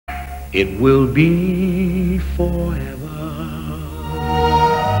it will be forever,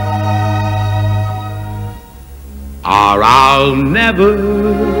 or I'll never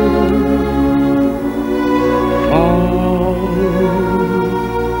fall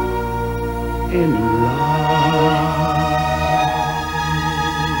in love.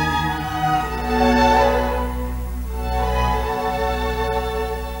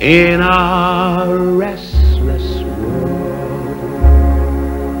 In our restless world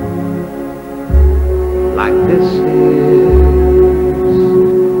like this is,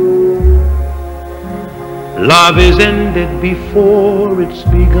 love is ended before it's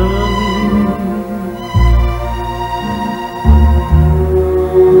begun,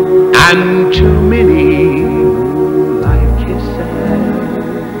 and too many life kisses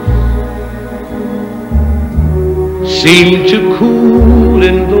seem to cool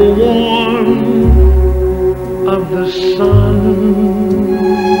in the warmth of the sun.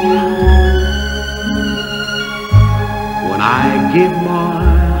 When I give my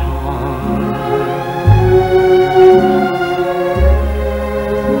heart,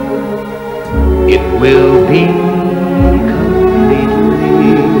 it will be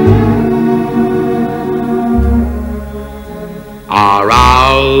completely, or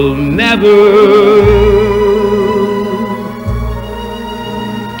I'll never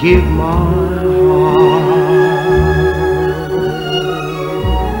give my heart.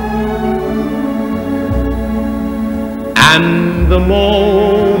 And the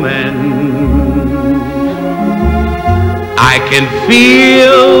moment I can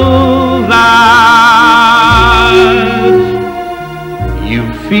feel that you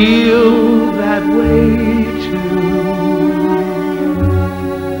feel that way too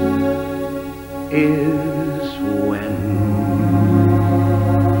is when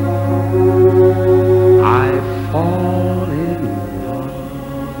I fall in love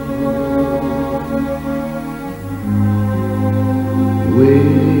with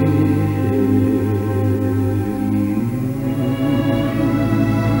you.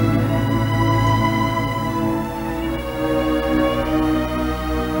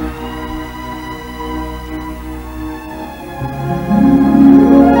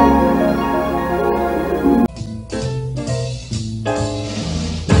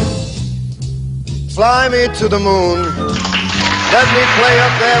 Fly me to the moon, let me play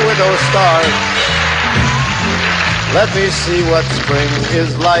up there with those stars. Let me see what spring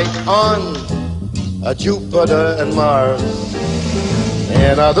is like on Jupiter and Mars.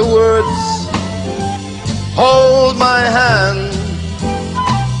 In other words, hold my hand.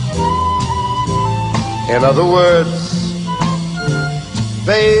 In other words,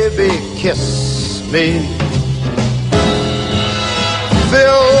 baby, kiss me.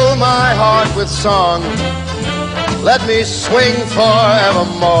 Fill my heart with song, let me swing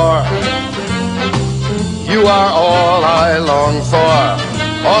forevermore. You are all I long for,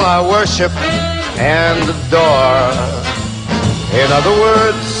 all I worship and adore. In other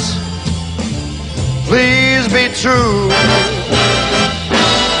words, please be true.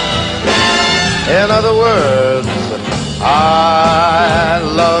 In other words, I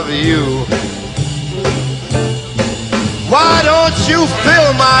love you. Why don't you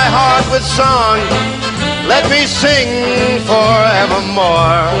fill my heart with song? Let me sing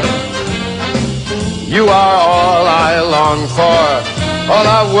forevermore. You are all I long for, all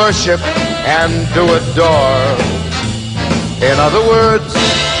I worship and do adore. In other words,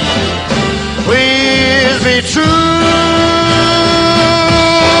 please be true.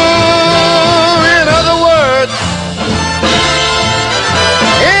 In other words,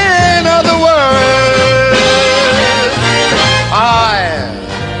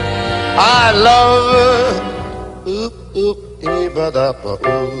 I love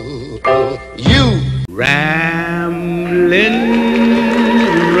you. Ramblin'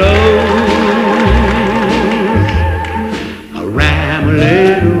 Rose, a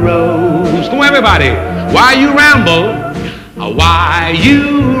ramblin' rose. Come on, everybody. Why you ramble? Why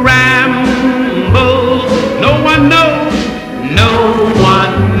you ramble? No one knows. No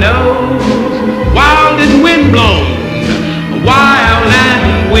one knows. Wild and wind blown. Wild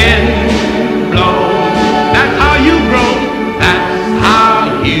and wind blown. That's how you grow. That's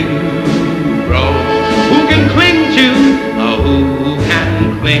how you grow. Who can cling to? Who can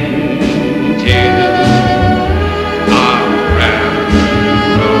cling to?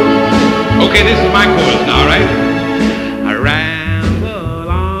 Okay, this is my chorus now, right? I ramble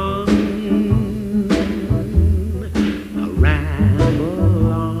on. I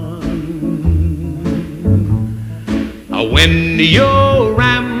ramble on. When you're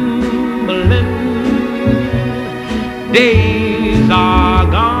rambling, days are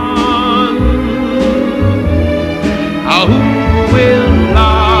gone.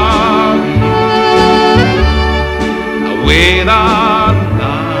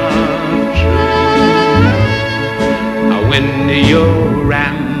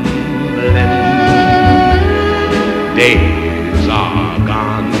 rambling days are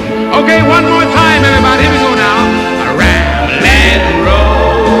gone. Okay, one more time, everybody. Here we go now. A rambling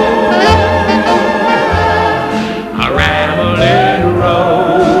road, a rambling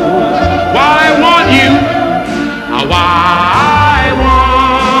road. Why I want you? Why I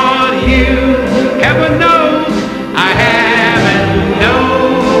want you? Heaven knows I haven't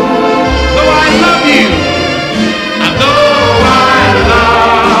known. Though I love you, though I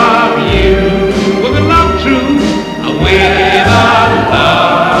love you, with a love true, with a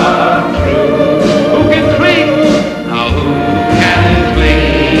love true. Who can cling? Who can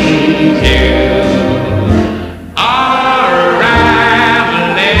cling to a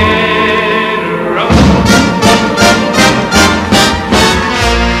rambling road?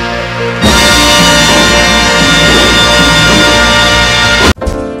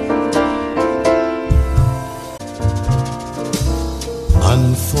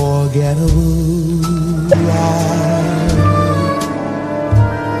 Unforgettable ride.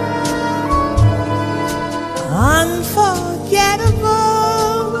 Unforgettable,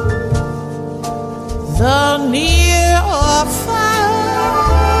 the near or far.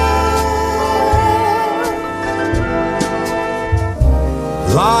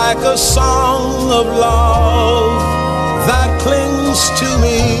 Like a song of love that clings to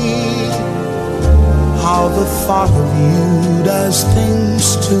me. How the thought of you does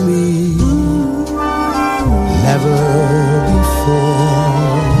things to me. Never before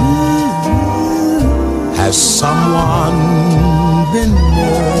has someone been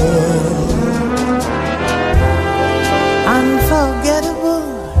more unforgettable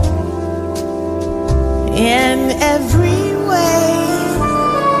in every way,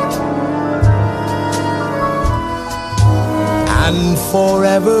 and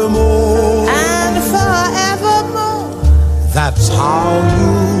forevermore. That's how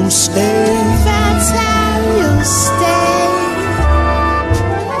you'll stay. That's how you'll stay.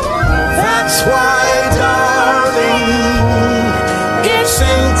 That's why, darling, it's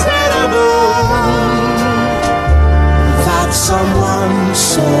incredible that someone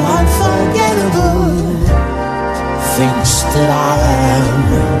so unforgettable thinks that I am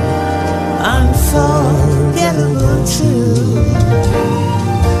unforgettable too.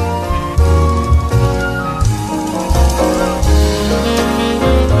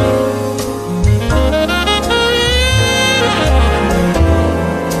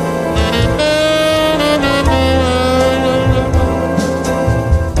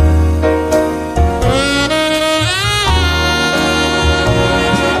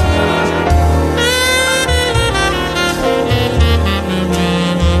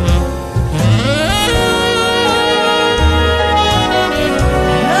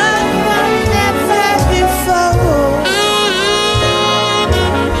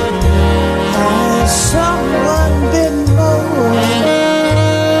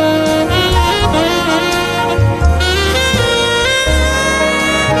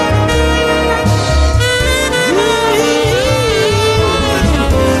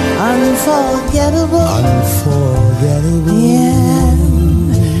 Unforgettable, yeah,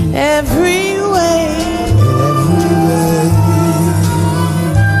 every way,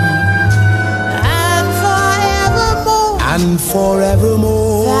 and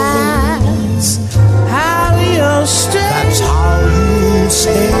forevermore, that's how you'll stay. That's how you'll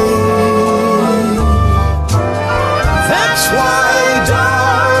stay. That's why,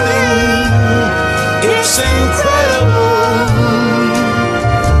 darling, it's incredible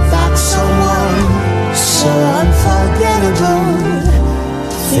that someone so unforgettable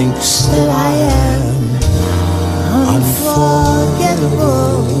thinks that I am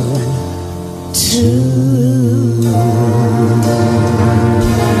unforgettable too.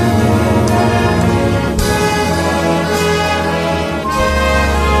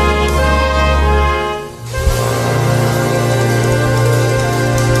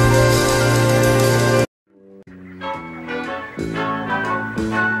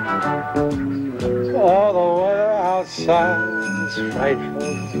 Oh, the weather outside is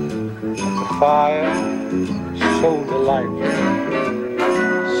frightful, but the fire so delightful.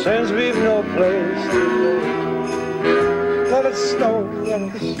 Since we've no place to go, let it snow, let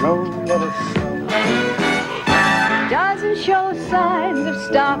it snow, let it snow. Doesn't show signs of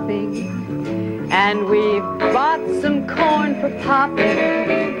stopping, and we've bought some corn for popping.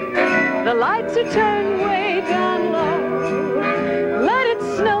 The lights are turned way down low. Let it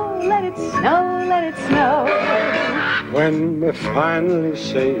snow, let it snow, let it snow. When we finally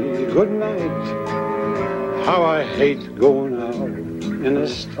say goodnight, how I hate going out in a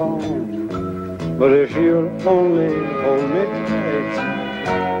storm. But if you'll only hold me tight,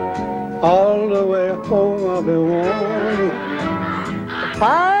 I'll be warm. The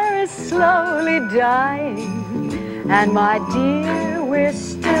fire is slowly dying, and my dear, we're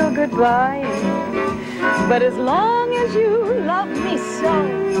still goodbye. But as long as you love me so,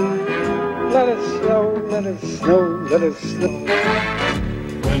 let it snow, let it snow, let it snow.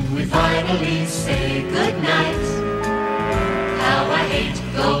 When we finally say goodnight, how I hate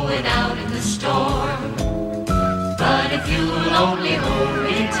going out in the storm. But if you'll only hold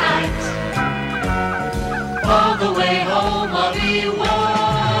me tight, all the way home I'll be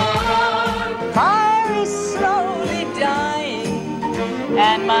warm. fire is slowly dying,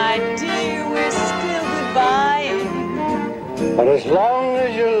 and my dear, we're still goodbye. But as long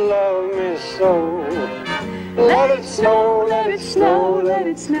as you love me so, let it snow, let it snow, let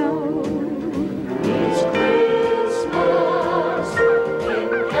it snow. It's Christmas in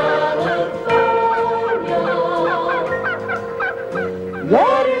California.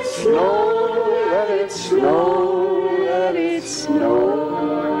 Let it snow, let it snow, let it snow.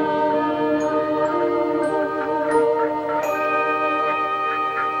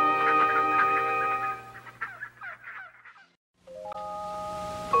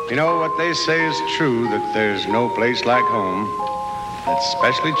 You know what they say is true, that there's no place like home. That's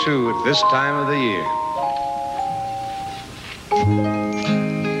especially true at this time of the year.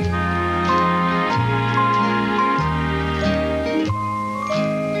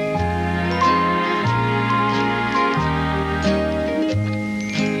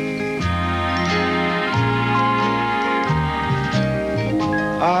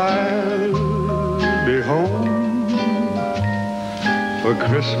 I'll be home for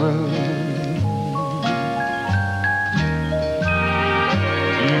Christmas.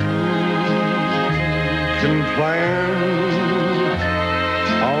 You can plan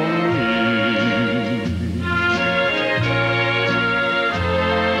on me.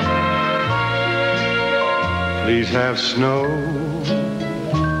 Please have snow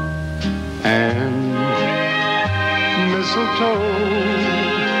and mistletoe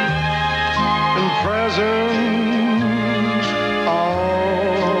and presents on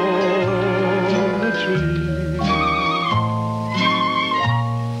the tree.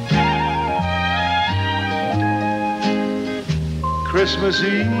 Christmas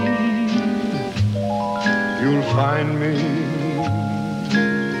Eve, you'll find me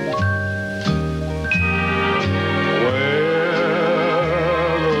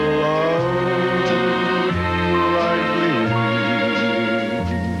where the love light gleams.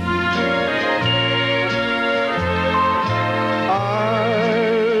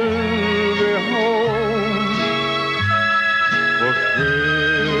 I'll be home for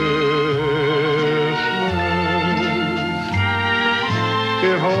Christmas,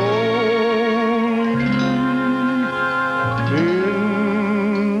 if only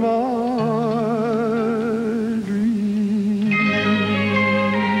in my dreams.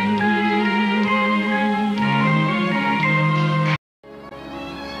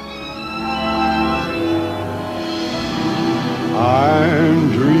 I'm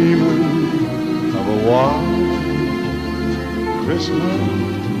dreaming of a white Christmas,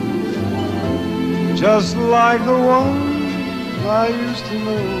 just like the one I used to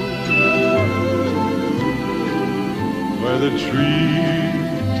know, where the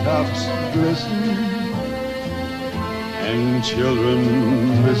treetops glisten and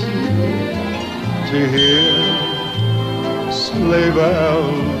children listen to hear sleigh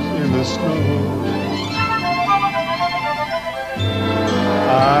bells in the snow.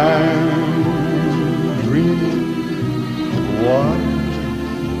 I'm dreaming of one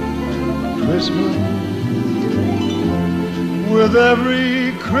Christmas, with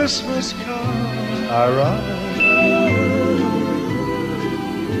every Christmas card I write.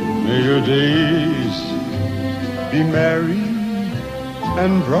 May your days be merry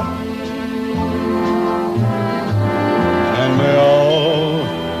and bright, and may all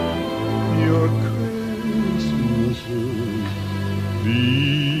your Christmases be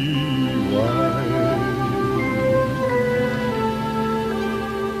white.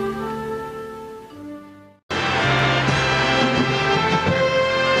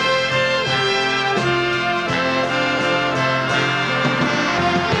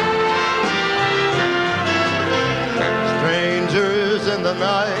 Strangers in the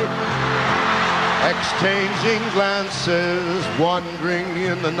night, exchanging glances, wandering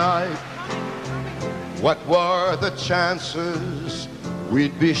in the night. What were the chances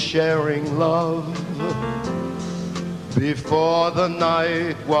we'd be sharing love before the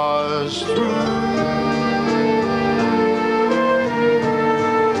night was through?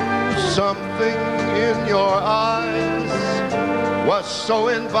 Something in your eyes was so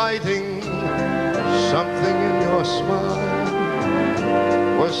inviting, Something in your smile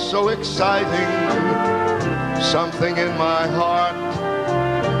was so exciting. Something in my heart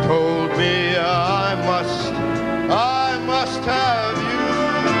told me I must have you.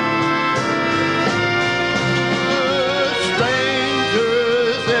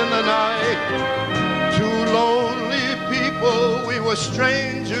 Strangers in the night, two lonely people, we were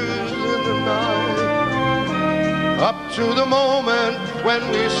strangers in the night. Up to the moment when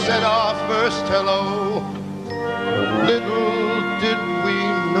we said our first hello, little did we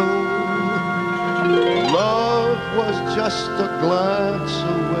know love was just a glance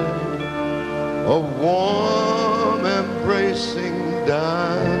away, a warm embracing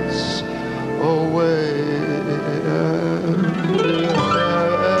dance away.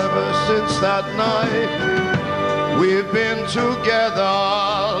 Ever since that night, we've been together,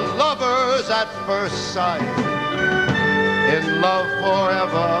 lovers at first sight. In love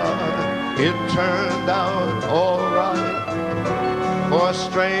forever, it turned out all right for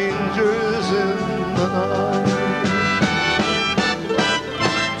strangers in the night.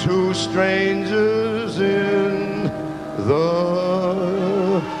 Two strangers in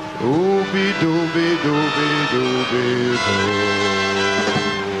the ooby-dooby-dooby-dooby-doo.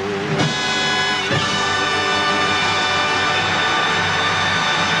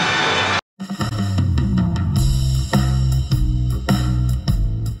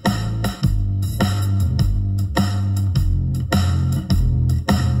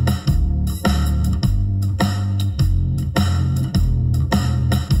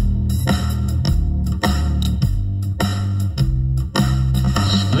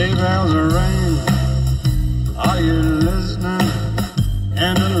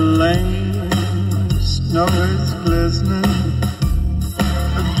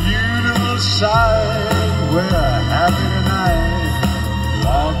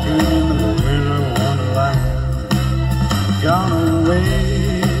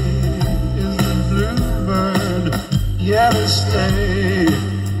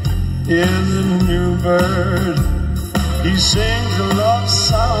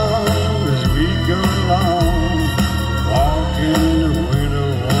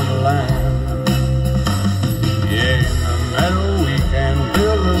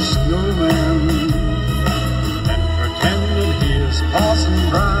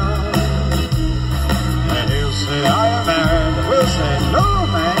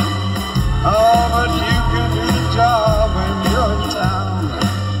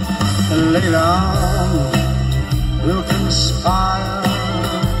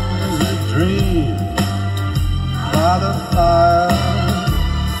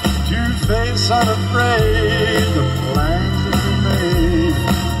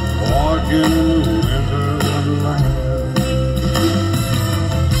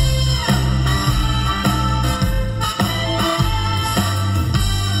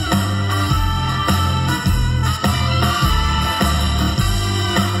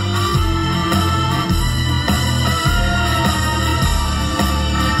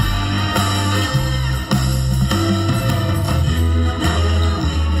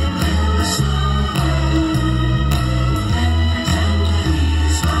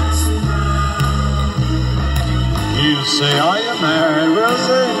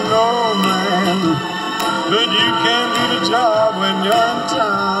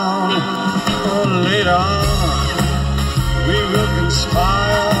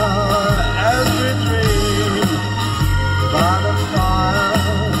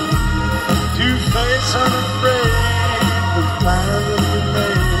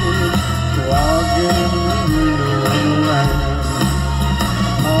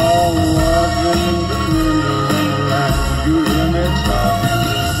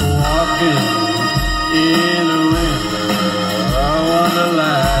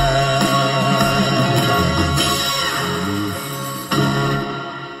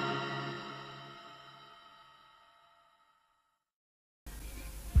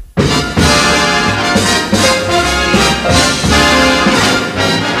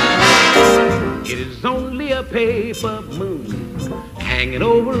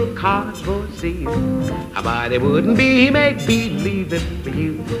 It wouldn't be make-believe if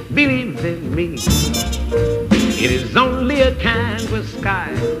you believe in me. It is only a canvas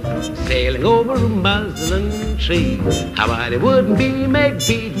sky sailing over a muslin tree. How about it wouldn't be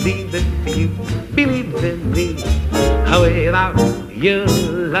make-believe if you believe in me. Without your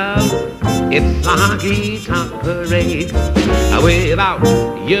love, it's a honky-tonk parade. Without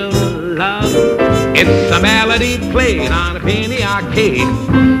your love, it's a melody played on a penny arcade.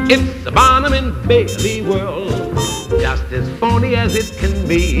 It's a Barnum and Bailey world just as phony as it can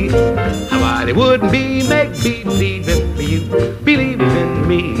be. But it wouldn't be make-believe if you believe in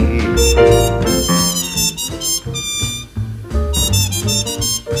me.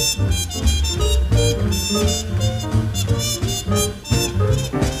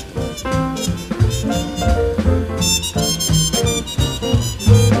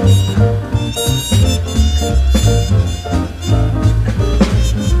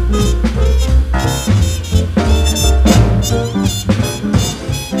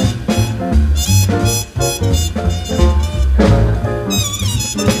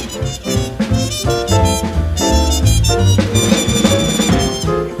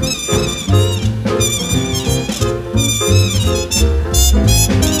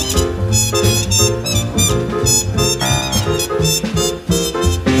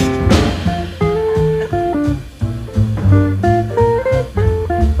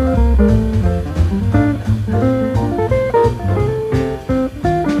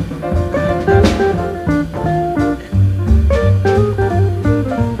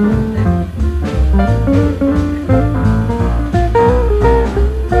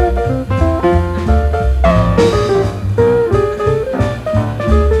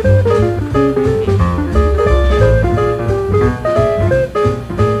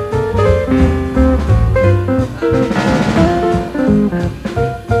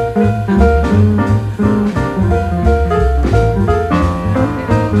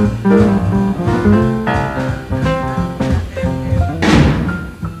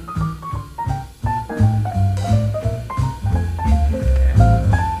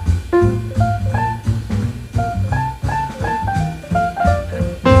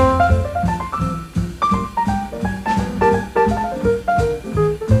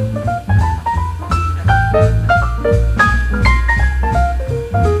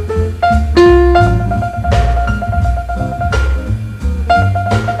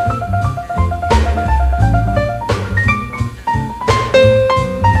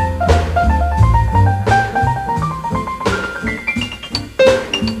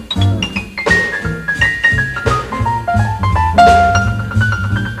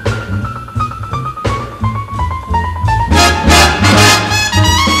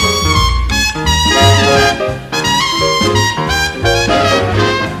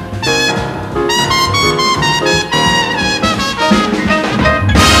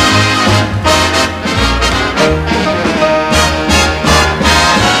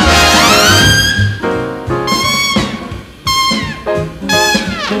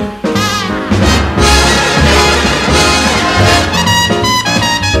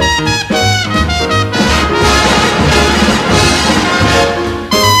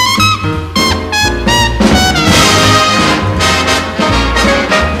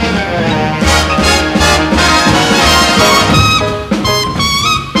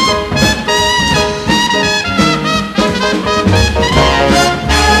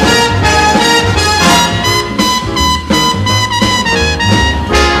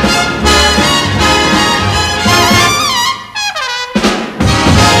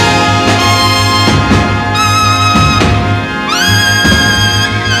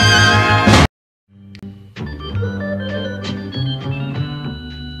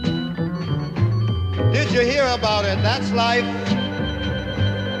 That's life.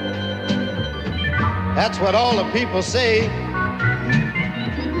 That's what all the people say.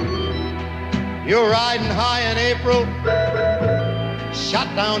 You're riding high in April,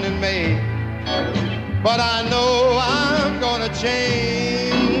 shot down in May. But I know I'm gonna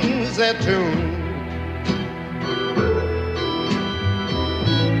change that tune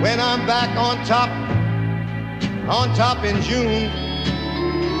when I'm back on top in June.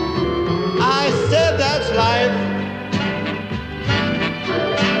 I said that's life.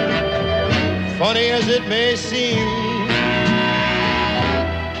 Funny as it may seem,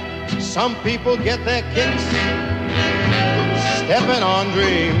 some people get their kicks stepping on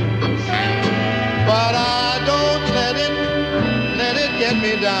dreams, but I don't let it get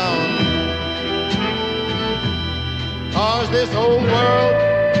me down. 'Cause this old world,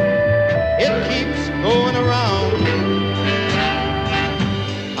 it keeps going around.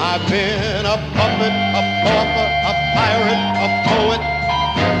 I've been a puppet, a pauper, a pirate, a poet,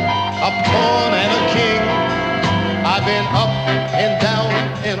 a pawn and a king. I've been up and down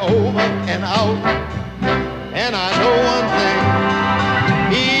and over and out. And I know one thing,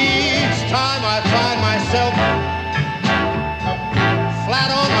 each time I find myself flat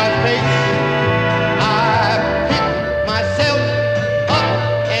on my face, I pick myself up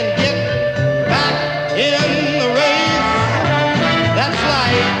and get back in the race. That's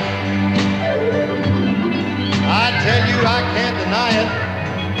life. I tell night.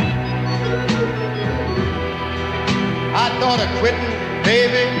 I thought of quitting,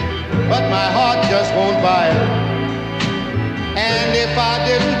 baby, but my heart just won't buy it. And if I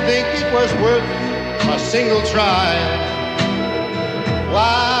didn't think it was worth a single try,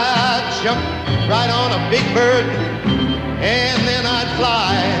 why, I'd jump right on a big bird and then I'd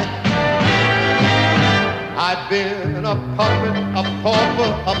fly. I've been a puppet, a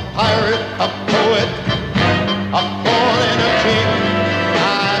pauper, a pirate, a poet, a pawn and a king.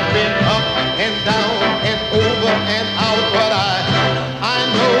 I've been up and down and over and out, but I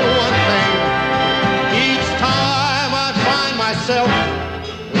know one thing. Each time I find myself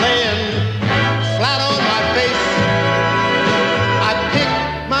laying flat on my face, I pick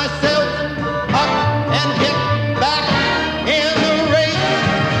myself up and get back in the race.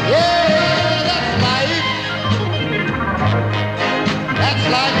 Yeah, that's life. That's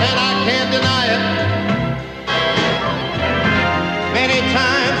life and I can't deny it. Many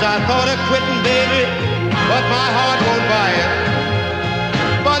times I thought of quitting, baby, but my heart won't buy it.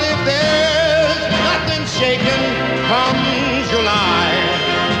 But if there's nothing shaking come July,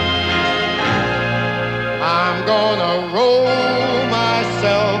 I'm gonna roll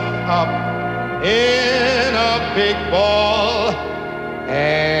myself up in a big ball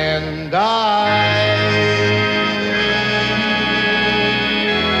and die.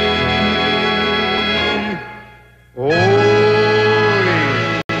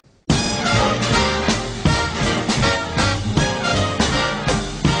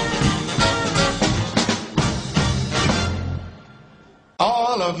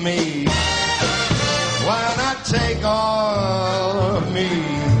 All of me, why not take all of me?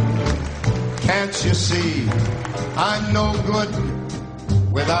 Can't you see I'm no good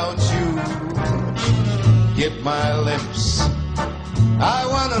without you? Get my lips, I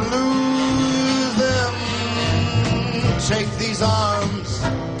wanna lose them. Take these arms,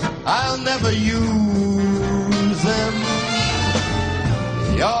 I'll never use them.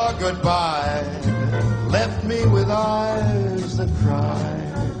 Your goodbye left me with eyes that cry.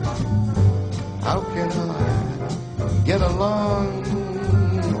 How can I get along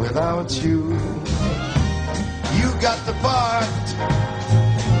without you? You got the part,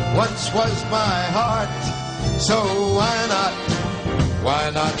 once was my heart. So why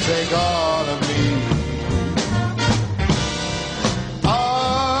not take all of me?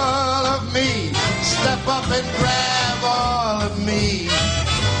 All of me, step up and grab all of me.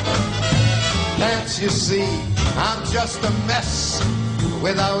 Can't you see I'm just a mess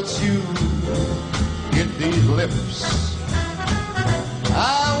without you? Get these lips,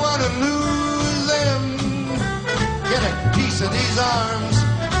 I wanna lose them. Get a piece of these arms,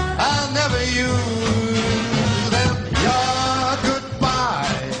 I'll never use them. Your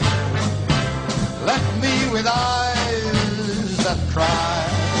goodbye left me with eyes that cry.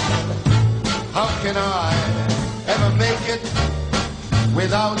 How can I ever make it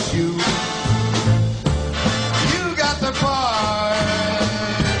without you? You got the part,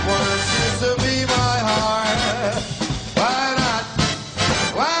 once used to be my heart.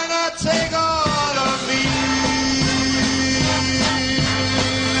 Why not take all of me?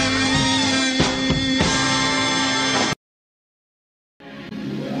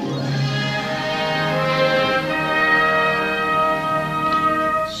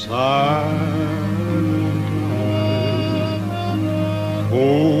 Silent night,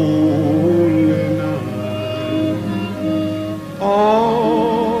 holy night,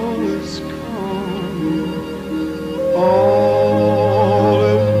 all is calm, all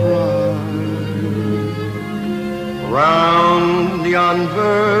is bright. Round yon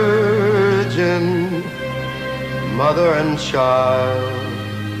virgin, mother and child,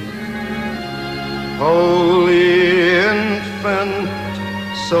 holy infant,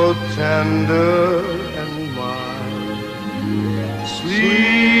 so tender and mild,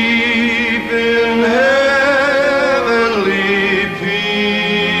 sleep in heavenly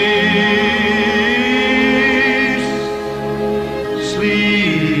peace,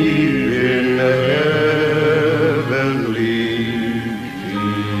 sleep in heavenly peace.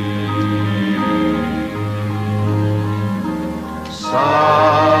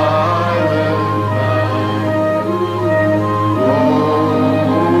 Silent night,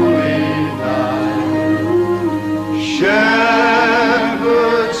 holy night,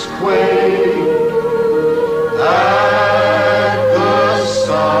 shepherds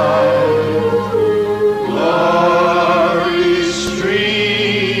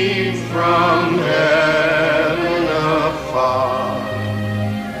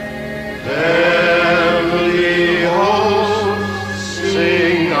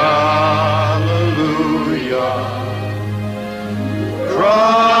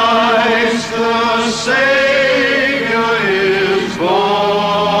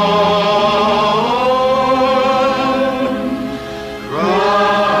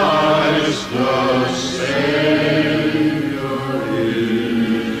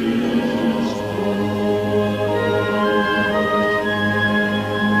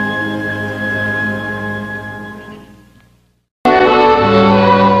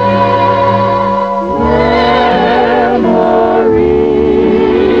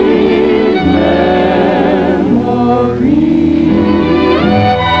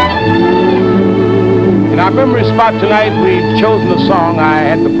spot tonight, we've chosen a song I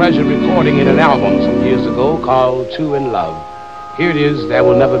had the pleasure of recording in an album some years ago called Two in Love. Here it is, There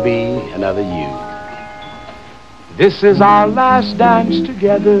Will Never Be Another You. This is our last dance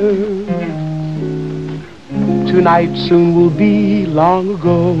together. Tonight soon will be long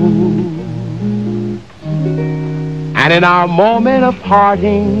ago. And in our moment of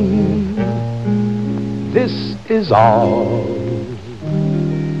parting, this is all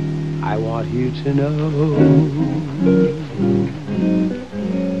I want you to know.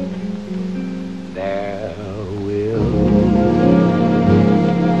 There will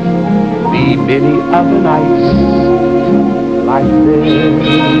be many other nights like this,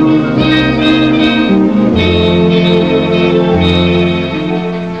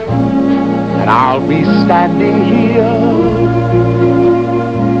 and I'll be standing here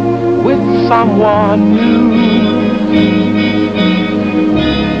with someone new.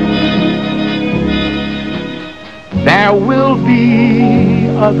 There will be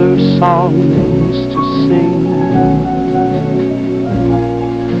other songs to sing,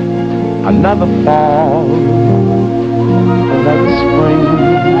 another fall, another spring,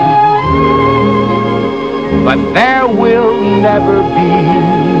 but there will never be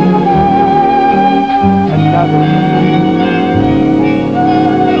another you.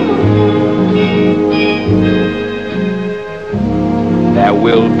 There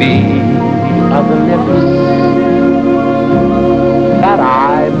will be other lips that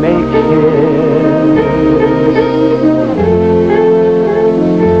I may kiss,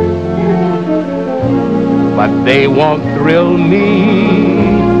 but they won't thrill me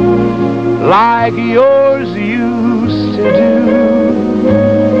like yours used to do.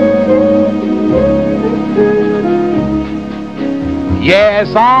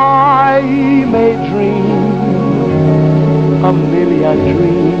 Yes, I may dream a million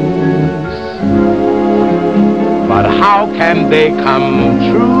dreams, but how can they come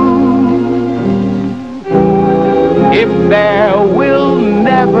true if there will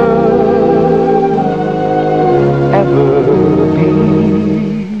never, ever be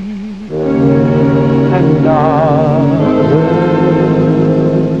another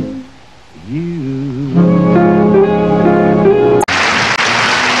you?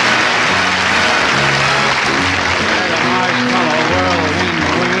 Marshmallow World in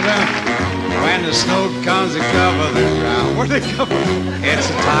the winter, when the snow comes to cover the ground. Where they cover? It's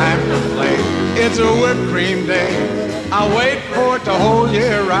a time to play. It's a whipped cream day. I wait for it the whole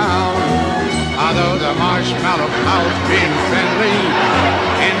year round. Although the marshmallow clouds being friendly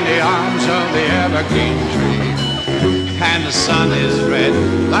in the arms of the evergreen tree, and the sun is red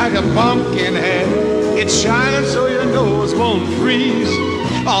like a pumpkin head. It's shining so your nose won't freeze.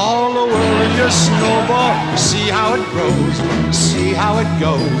 All the world is your snowball. See how it grows, see how it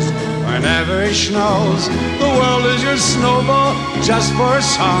goes. Whenever it snows, the world is your snowball, just for a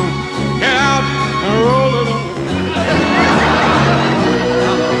song. Get out and roll it on.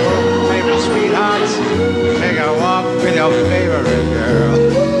 Favorite sweethearts, take a walk with your favorite girl.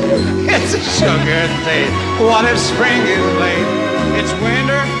 It's a sugar day. What if spring is late? It's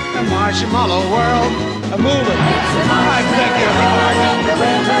winter, the Marshmallow World. Move it. I beg your pardon.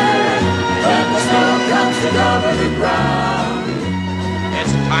 When the snow comes to cover the ground,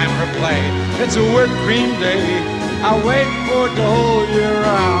 it's time for play. It's a whipped cream day. I wait for it the whole year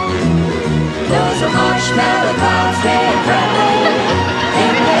round. There's a marshmallow clouds being friendly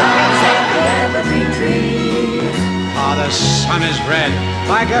in the arms of the evergreen trees. Ah, the sun is red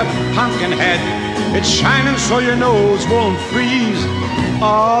like a pumpkin head. It's shining so your nose won't freeze.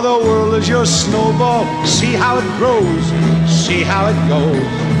 Ah, the world is your snowball. See how it grows, see how it goes.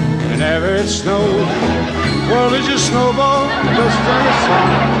 Whenever it snows, world is your snowball, just like a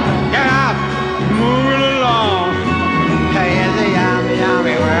song. Get out, move it along. Hey, in the yummy,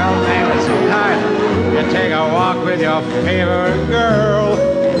 yummy world, favorite sweetheart, you take a walk with your favorite girl.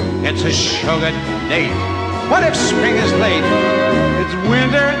 It's a sugar date. What if spring is late? It's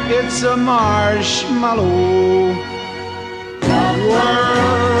winter, it's a marshmallow world.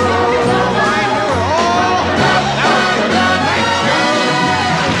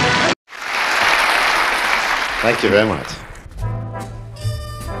 Thank you very much.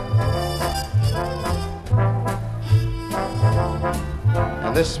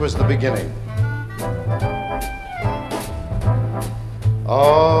 And this was the beginning.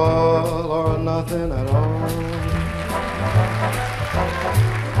 All or nothing at all.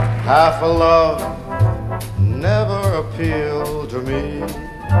 Half a love never appealed to me.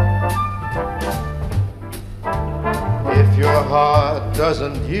 If your heart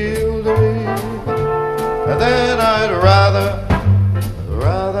doesn't yield to me, then I'd rather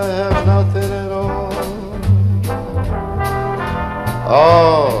have nothing at all.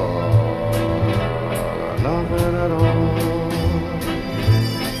 Oh, nothing at all.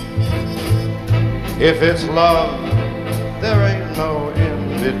 If it's love, there ain't no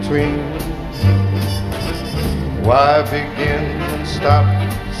in between. Why begin and stop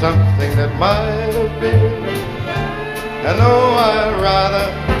something that might have been? And no, I'd rather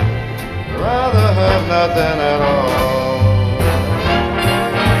have nothing at all.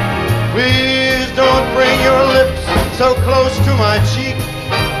 Please don't bring your lips so close to my cheek.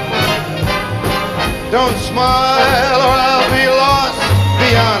 Don't smile or I'll be lost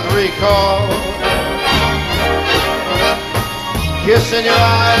beyond recall. Kiss in your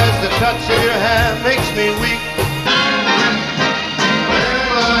eyes, the touch of your hand makes me weak. And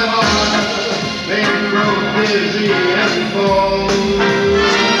my heart makes me grow dizzy and cold.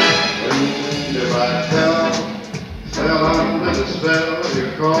 And if I fell under the spell you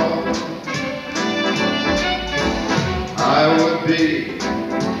call, I'd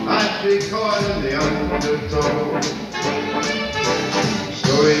be caught in the undertow.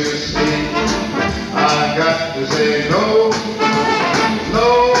 So you see, I've got to say no, no,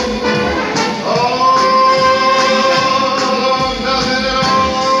 oh, nothing at all.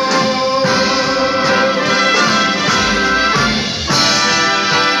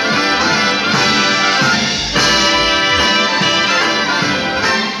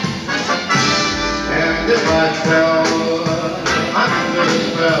 And if I fell under the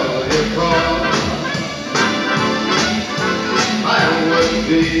spell you call, I'd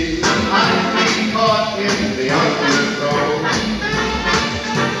be caught in the undertow.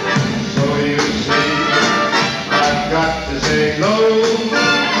 So you see, I've got to say no,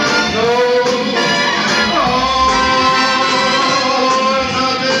 no, oh,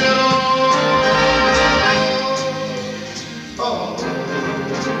 nothing at all. Oh, nothing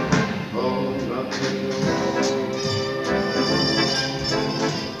at all.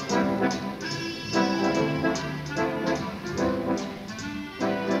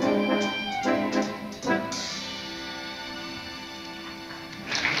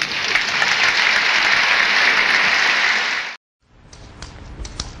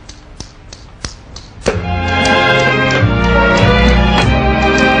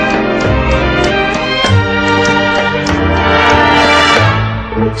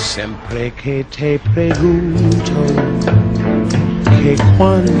 Sempre che te pregunto che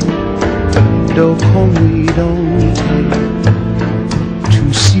quando convido te, tu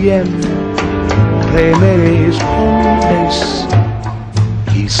siempre me respondes,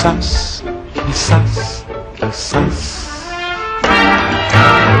 quizás, quizás, quizás.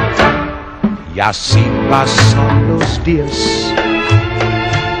 Y así pasan los días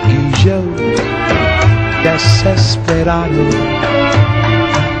y yo desesperado,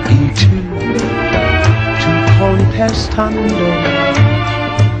 y tú contestando,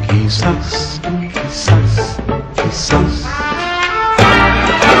 quizás, quizás, quizás.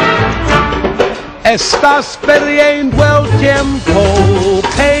 Estás perdiendo el tiempo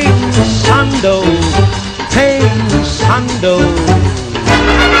pensando, pensando,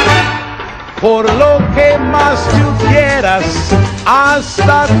 por lo que más tú quieras.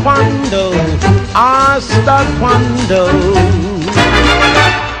 ¿Hasta cuándo? ¿Hasta cuándo?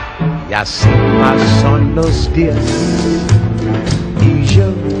 Y así pasan los días y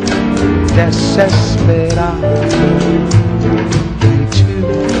yo desesperado, y tú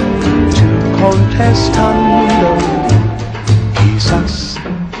contestando, quizás,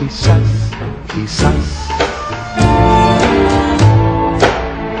 quizás, quizás.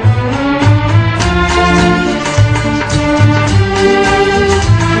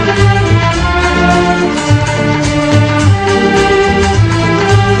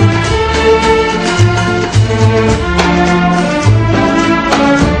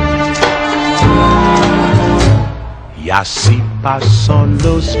 Y así pasan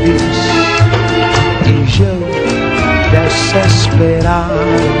los días y yo desesperado,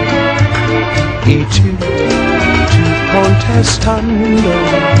 y tú contestando,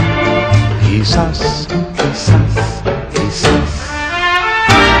 quizás, quizás, quizás.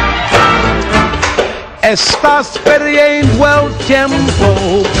 Estás perdiendo el tiempo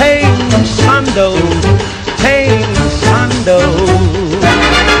pensando, pensando,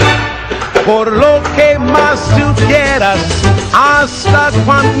 por lo que más tú quieras. ¿Hasta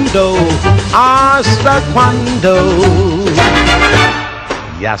cuándo? ¿Hasta cuándo?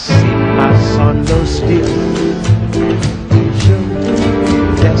 Y así pasan los días y yo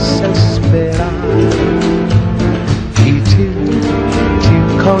desesperado, y tú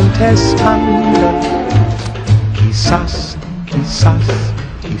contestando, quizás, quizás,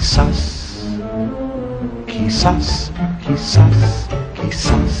 quizás, quizás, quizás.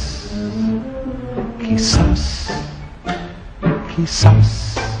 Quizás, quizás,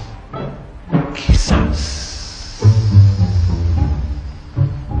 quizás, quizás.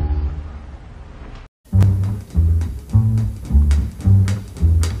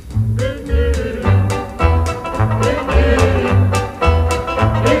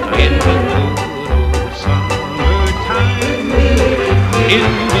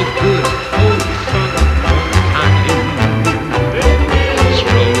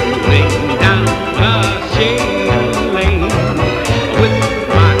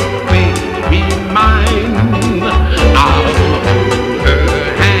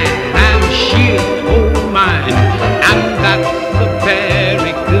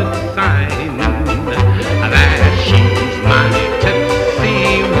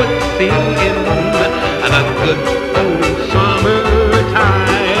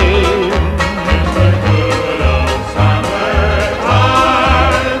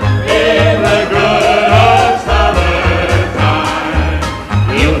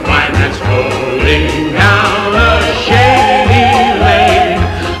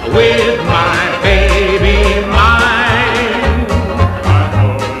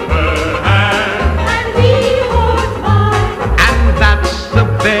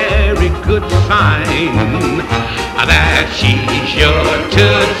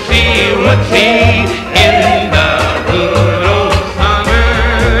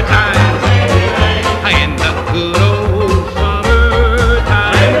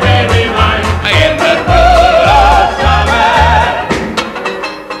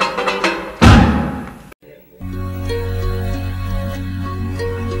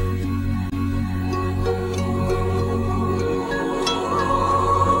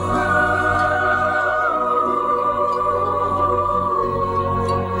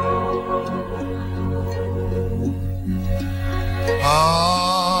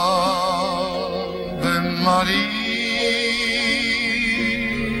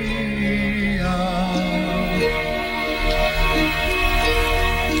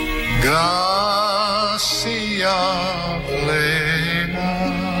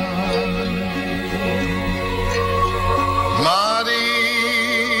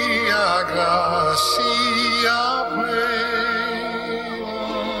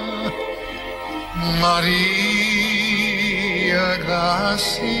 Maria,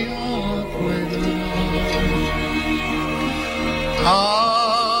 gracia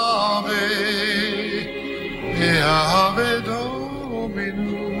Ave, Ave Dominus,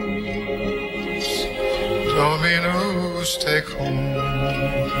 Dominus tecum,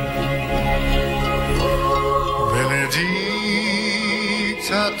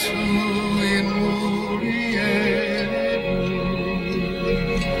 benedicta tu in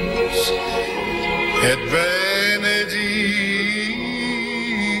mulieribus, et benedictus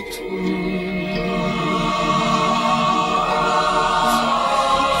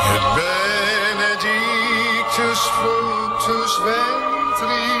fructus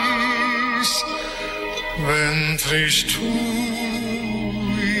ventris tui,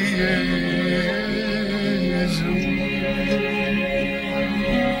 Iesus.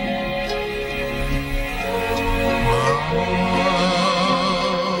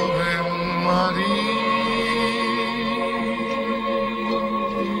 Ave Maria.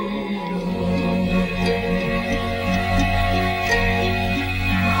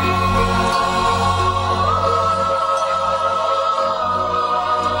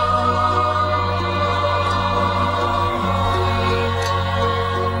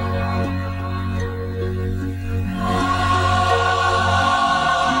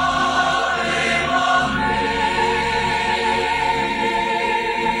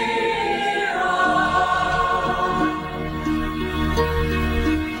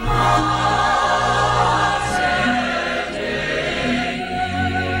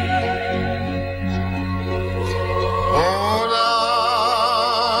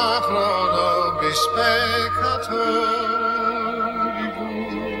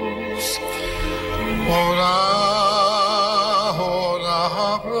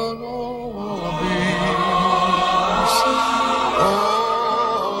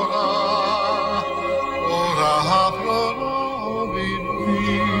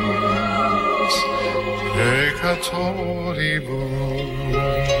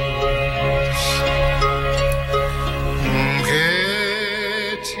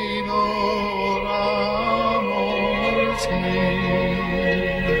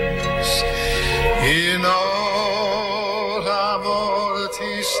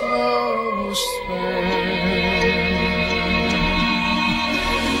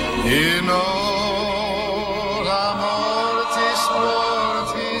 In ora mortis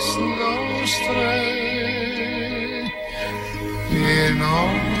mortis nostrae, in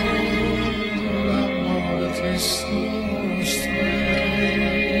hora mortis nostrae.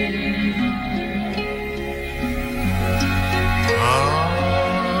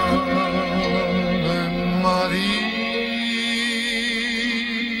 Ave Maria.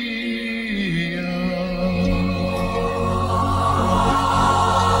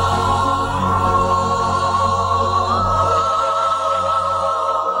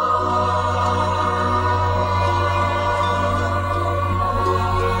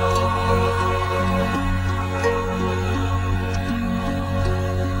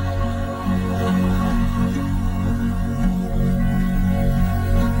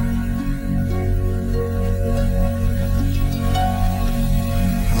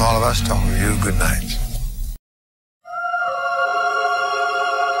 All of us talk to you. Good night.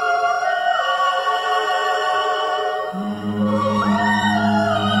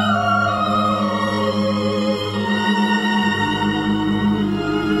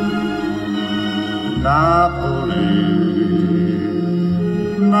 Napoli,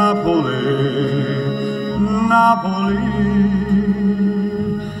 Napoli, Napoli,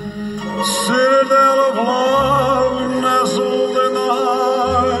 citadel of love nestled in the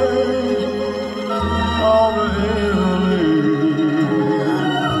heart of Italy.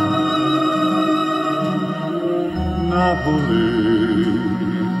 Napoli,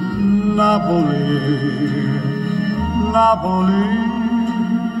 Napoli, Napoli,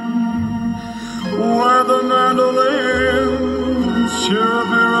 where the mandolins should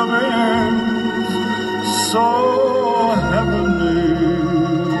be remains so heavenly.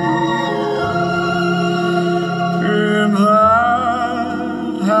 In that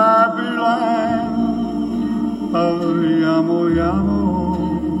happy land of Yamo Yamo,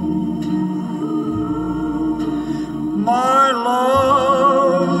 my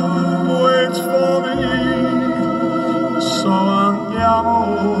love waits for me, so andiamo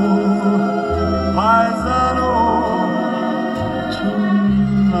paesano to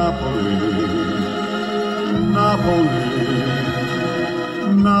Napoli, Napoli,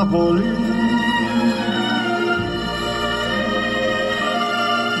 Napoli.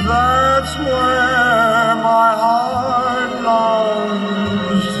 That's where my heart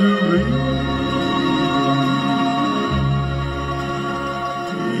longs to be.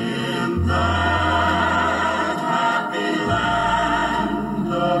 In that happy land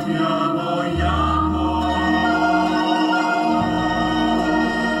of Yamo Yamo,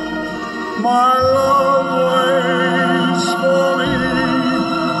 my love waits for me,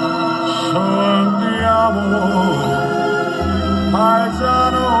 so andiamo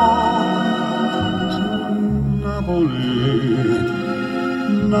paesano to Napoli,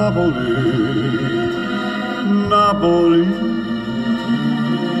 Napoli, Napoli.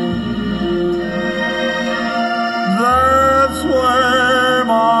 That's where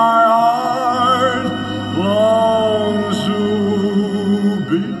my heart longs to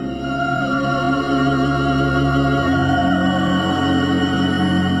be.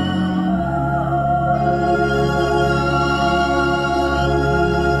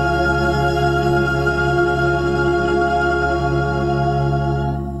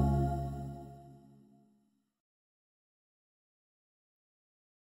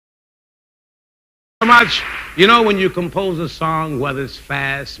 Much. You know, when you compose a song, whether it's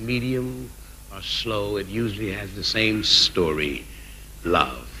fast, medium, or slow, it usually has the same story: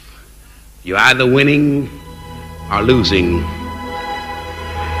 love. You're either winning or losing.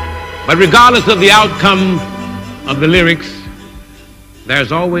 But regardless of the outcome of the lyrics,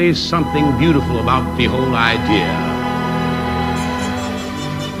 there's always something beautiful about the whole idea.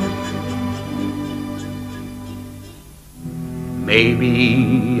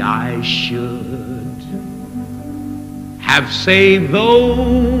 Maybe I should have saved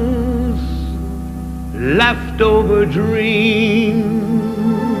those leftover dreams.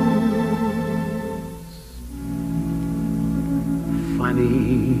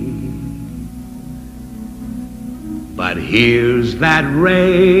 Funny, but here's that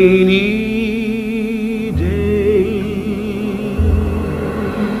rainy day.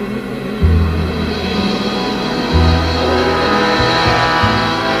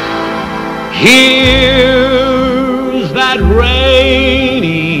 Here's that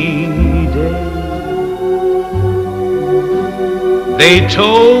rainy day. They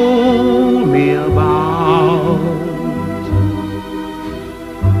told me about,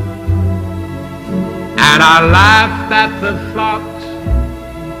 and I laughed at the thought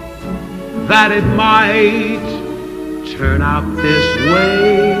that it might turn out this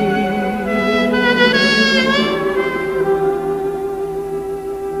way.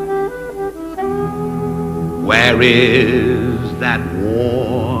 Where is that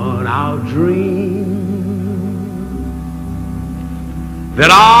worn-out dream that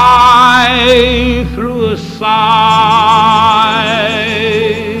I threw aside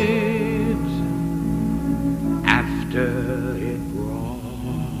after it brought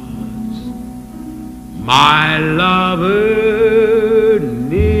my lover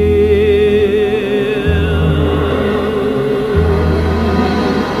near?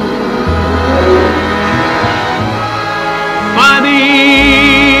 Funny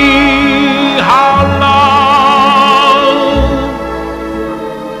how love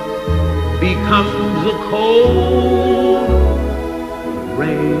becomes a cold,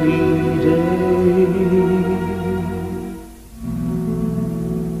 rainy day.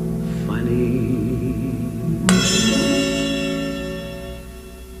 Funny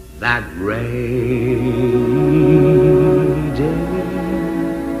that rainy day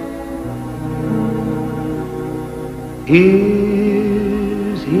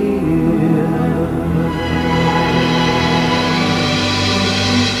is here.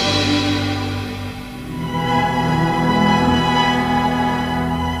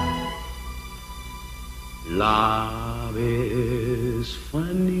 Love is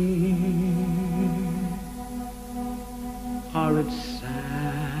funny, or it's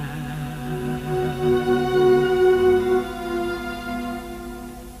sad,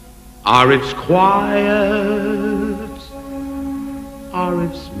 or it's quiet, or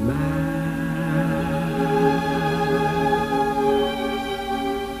it's mad.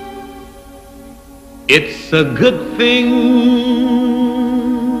 It's a good thing,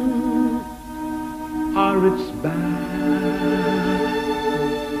 or it's bad,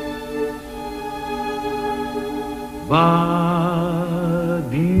 but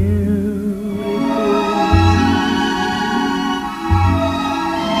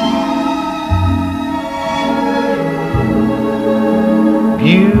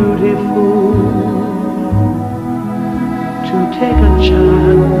beautiful to take a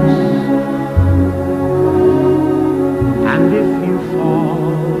chance, and if you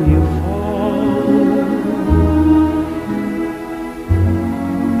fall, you fall.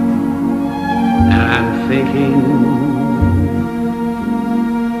 And I'm thinking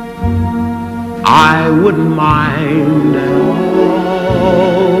I wouldn't mind at all.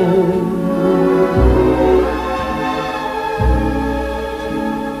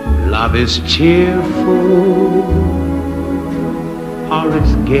 Love is cheerful, or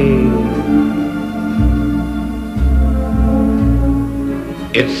it's gay.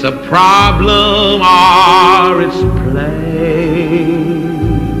 It's a problem, or it's play.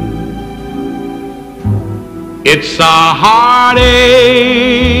 It's a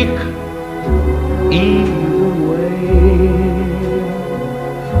heartache either way,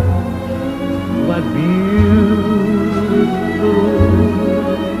 but beautiful.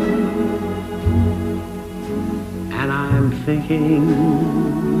 And I'm thinking,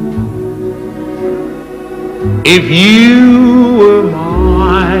 if you were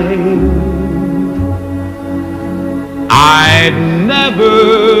mine, I'd never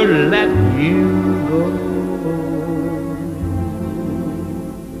let you go.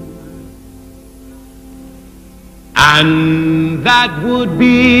 And that would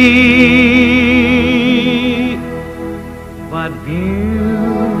be but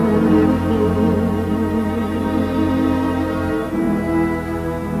beautiful.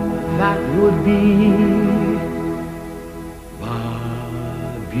 That would be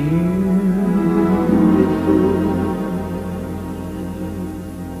but beautiful.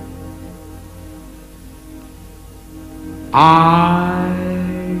 I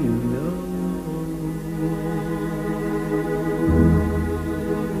know.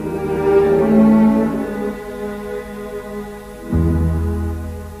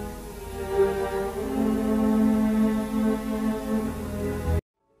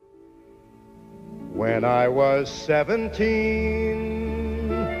 When I was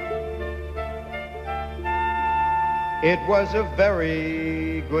 17, it was a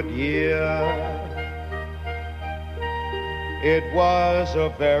very good year. It was a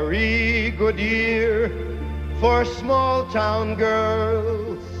very good year for small town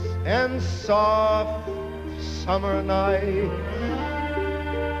girls and soft summer nights.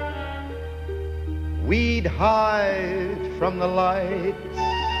 We'd hide from the lights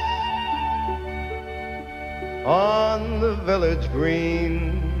on the village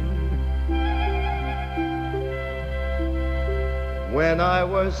green. When I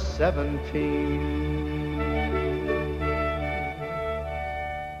was 17.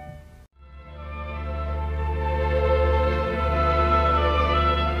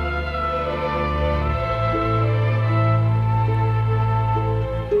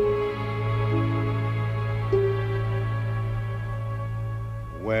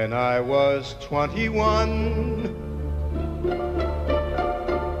 When I was 21,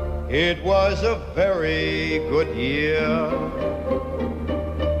 it was a very good year.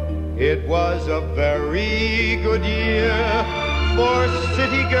 It was a very good year for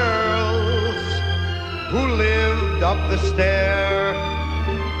city girls who lived up the stair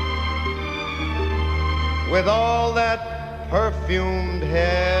with all that perfumed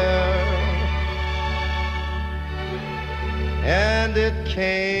hair. And it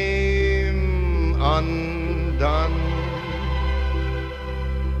came undone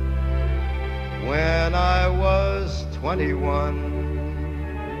when I was 21.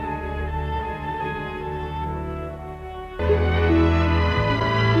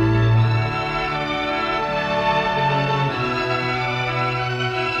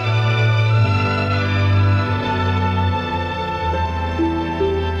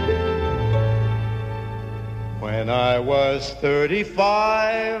 When I was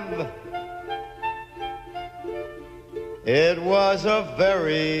 35, it was a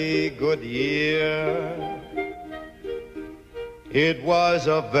very good year. It was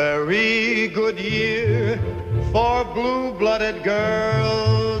a very good year for blue-blooded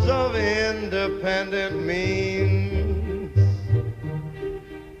girls of independent means.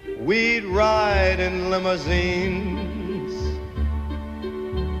 We'd ride in limousines.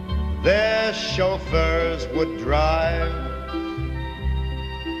 Their chauffeurs would drive.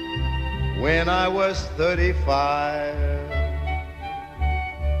 When I was 35,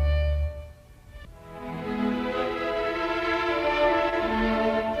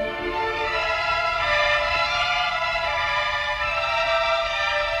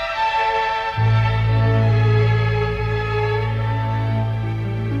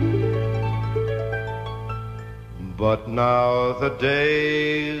 but now the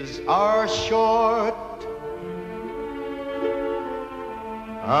days are short.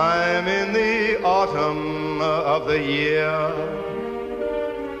 I'm in the autumn of the year,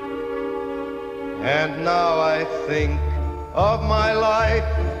 and now I think of my life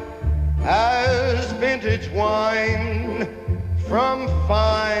as vintage wine from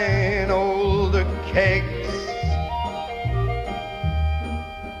fine old kegs.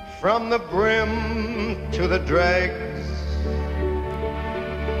 From the brim to the dregs,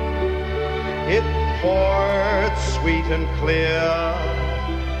 it poured sweet and clear.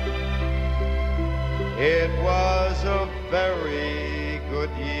 It was a very good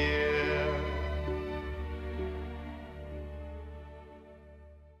year.